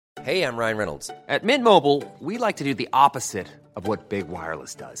Hey, I'm Ryan Reynolds. At Mint Mobile, we like to do the opposite of what Big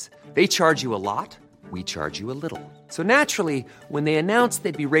Wireless does. They charge you a lot, we charge you a little. So naturally, when they announced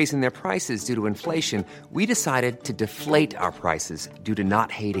they'd be raising their prices due to inflation, we decided to deflate our prices due to not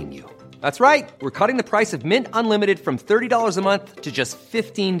hating you. That's right. We're cutting the price of Mint Unlimited from $30 a month to just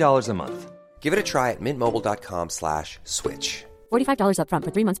 $15 a month. Give it a try at mintmobile.com/switch. $45 up front for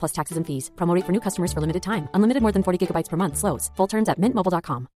 3 months plus taxes and fees. Promo rate for new customers for limited time. Unlimited more than 40 gigabytes per month. Slows full terms at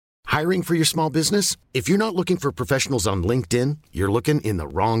mintmobile.com. Hiring for your small business? If you're not looking for professionals on LinkedIn, you're looking in the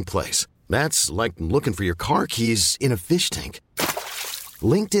wrong place. That's like looking for your car keys in a fish tank.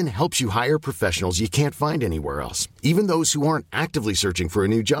 LinkedIn helps you hire professionals you can't find anywhere else, even those who aren't actively searching for a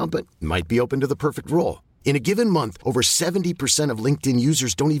new job but might be open to the perfect role. In a given month, over 70% of LinkedIn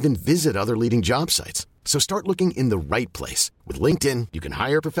users don't even visit other leading job sites. So start looking in the right place. With LinkedIn, you can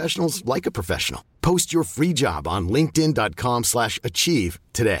hire professionals like a professional. Post your free job on linkedin.com/achieve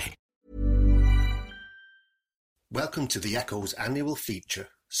today. Welcome to The Echo's annual feature,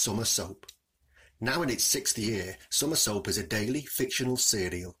 Summer Soap. Now in its 6th year, Summer Soap is a daily fictional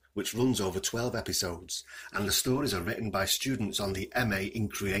serial which runs over 12 episodes, and the stories are written by students on the MA in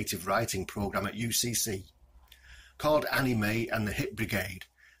Creative Writing programme at UCC. Called Annie Mae and the Hit Brigade,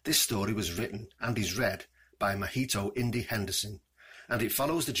 this story was written and is read by Mahito Indy Henderson, and it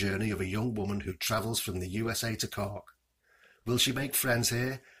follows the journey of a young woman who travels from the USA to Cork. Will she make friends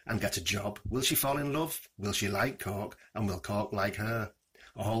here and get a job? Will she fall in love? Will she like Cork? And will Cork like her?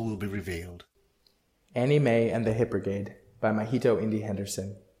 All will be revealed. Annie Mae and the Hit Brigade by Mahito Indy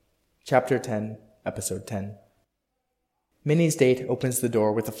Henderson. Chapter 10, Episode 10. Minnie's date opens the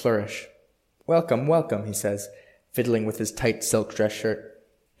door with a flourish. "Welcome, welcome," he says, fiddling with his tight silk dress shirt.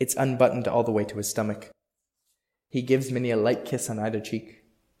 It's unbuttoned all the way to his stomach. He gives Minnie a light kiss on either cheek.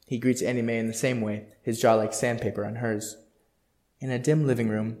 He greets Annie Mae in the same way, his jaw like sandpaper on hers. In a dim living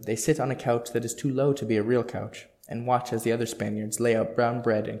room, they sit on a couch that is too low to be a real couch, and watch as the other Spaniards lay out brown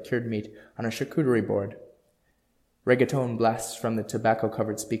bread and cured meat on a charcuterie board. Reggaeton blasts from the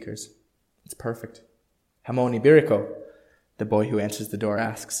tobacco-covered speakers. It's perfect. "Jamón ibérico?" the boy who answers the door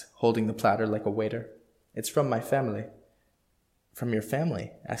asks, holding the platter like a waiter. "It's from my family." "From your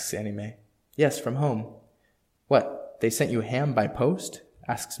family?" asks Annie Mae. "Yes, from home." "What, they sent you ham by post?"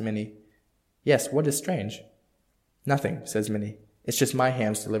 asks Minnie. "Yes, what is strange?" "Nothing," says Minnie. "It's just my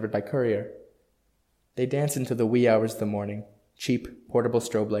ham's delivered by courier." They dance into the wee hours of the morning. Cheap, portable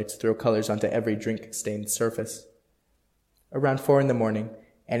strobe lights throw colors onto every drink-stained surface. Around 4 a.m,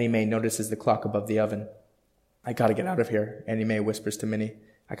 Annie Mae notices the clock above the oven. "I gotta get out of here," Annie Mae whispers to Minnie.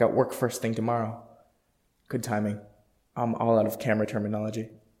 "I got work first thing tomorrow." Good timing. I'm all out of camera terminology.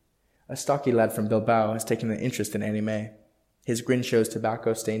 A stocky lad from Bilbao has taken an interest in Annie Mae. His grin shows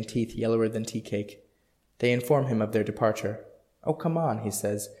tobacco-stained teeth yellower than tea cake. They inform him of their departure. "Oh, come on," he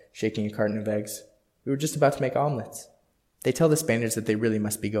says, shaking a carton of eggs. "We were just about to make omelets." They tell the Spaniards that they really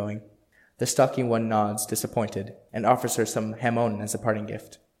must be going. The stocky one nods, disappointed, and offers her some jamón as a parting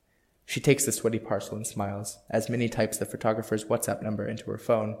gift. She takes the sweaty parcel and smiles, as Minnie types the photographer's WhatsApp number into her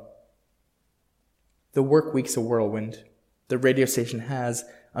phone. The work week's a whirlwind. The radio station has,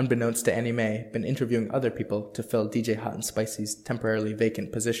 unbeknownst to Annie Mae, been interviewing other people to fill DJ Hot and Spicy's temporarily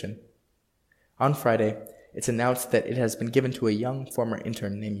vacant position. On Friday, it's announced that it has been given to a young former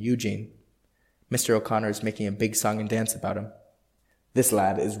intern named Eugene. Mr. O'Connor is making a big song and dance about him. "This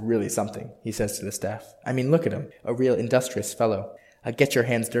lad is really something," he says to the staff. "I mean, look at him, a real industrious fellow. A get your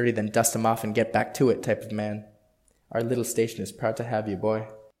hands dirty, then dust 'em off and get back to it type of man. Our little station is proud to have you, boy."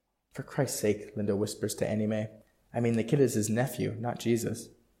 "For Christ's sake," Linda whispers to Annie Mae. "I mean, the kid is his nephew, not Jesus."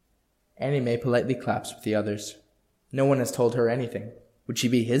 Annie Mae politely claps with the others. No one has told her anything. Would she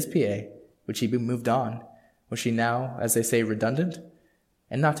be his PA? Would she be moved on? Was she now, as they say, redundant?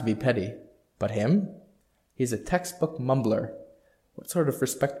 And not to be petty, but him? He's a textbook mumbler. What sort of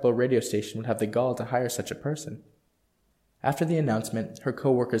respectable radio station would have the gall to hire such a person? After the announcement, her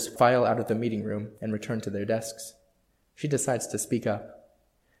co-workers file out of the meeting room and return to their desks. She decides to speak up.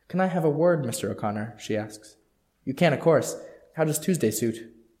 "Can I have a word, Mr. O'Connor?" she asks. "You can, of course. How does Tuesday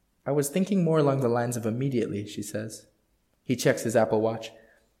suit?" "I was thinking more along the lines of immediately," she says. He checks his Apple Watch.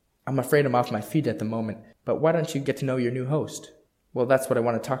 "I'm afraid I'm off my feet at the moment, but why don't you get to know your new host?" "Well, that's what I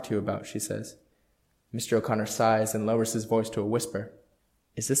want to talk to you about," she says. Mr. O'Connor sighs and lowers his voice to a whisper.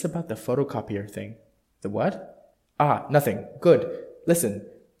 "Is this about the photocopier thing?" "The what?" "Ah, nothing. Good. Listen,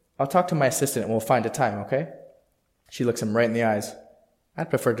 I'll talk to my assistant and we'll find a time, okay?" She looks him right in the eyes. "I'd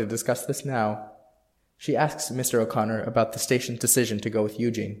prefer to discuss this now." She asks Mr. O'Connor about the station's decision to go with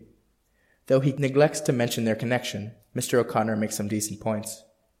Eugene. Though he neglects to mention their connection, Mr. O'Connor makes some decent points.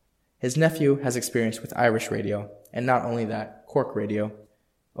 His nephew has experience with Irish radio, and not only that, Cork radio.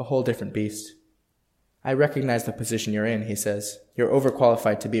 A whole different beast. I recognize the position you're in, he says. You're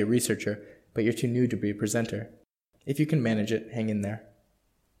overqualified to be a researcher, but you're too new to be a presenter. If you can manage it, hang in there.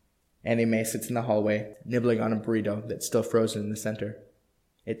 Annie Mae sits in the hallway, nibbling on a burrito that's still frozen in the center.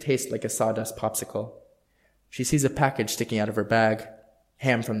 It tastes like a sawdust popsicle. She sees a package sticking out of her bag.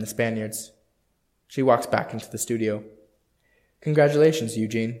 Ham from the Spaniards. She walks back into the studio. Congratulations,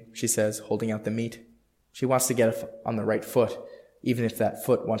 Eugene, she says, holding out the meat. She wants to get on the right foot, even if that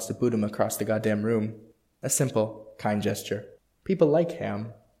foot wants to boot him across the goddamn room. A simple, kind gesture. People like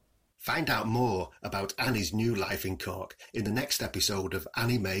ham. Find out more about Annie's new life in Cork in the next episode of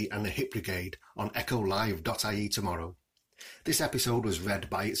Annie Mae and the Hit Brigade on echolive.ie tomorrow. This episode was read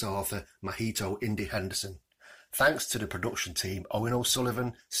by its author, Mahito Indy Henderson. Thanks to the production team Owen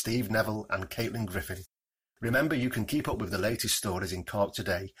O'Sullivan, Steve Neville and Caitlin Griffin. Remember, you can keep up with the latest stories in Cork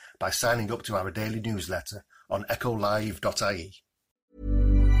today by signing up to our daily newsletter on echolive.ie.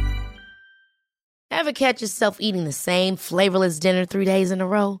 Ever catch yourself eating the same flavorless dinner 3 days in a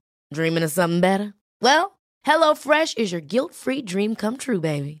row? Dreaming of something better? Well, HelloFresh is your guilt-free dream come true,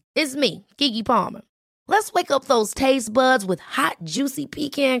 baby. It's me, Keke Palmer. Let's wake up those taste buds with hot, juicy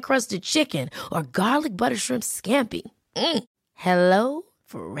pecan-crusted chicken or garlic butter shrimp scampi. Hello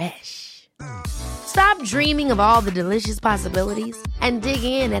Fresh. Stop dreaming of all the delicious possibilities and dig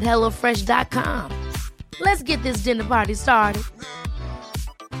in at HelloFresh.com. Let's get this dinner party started.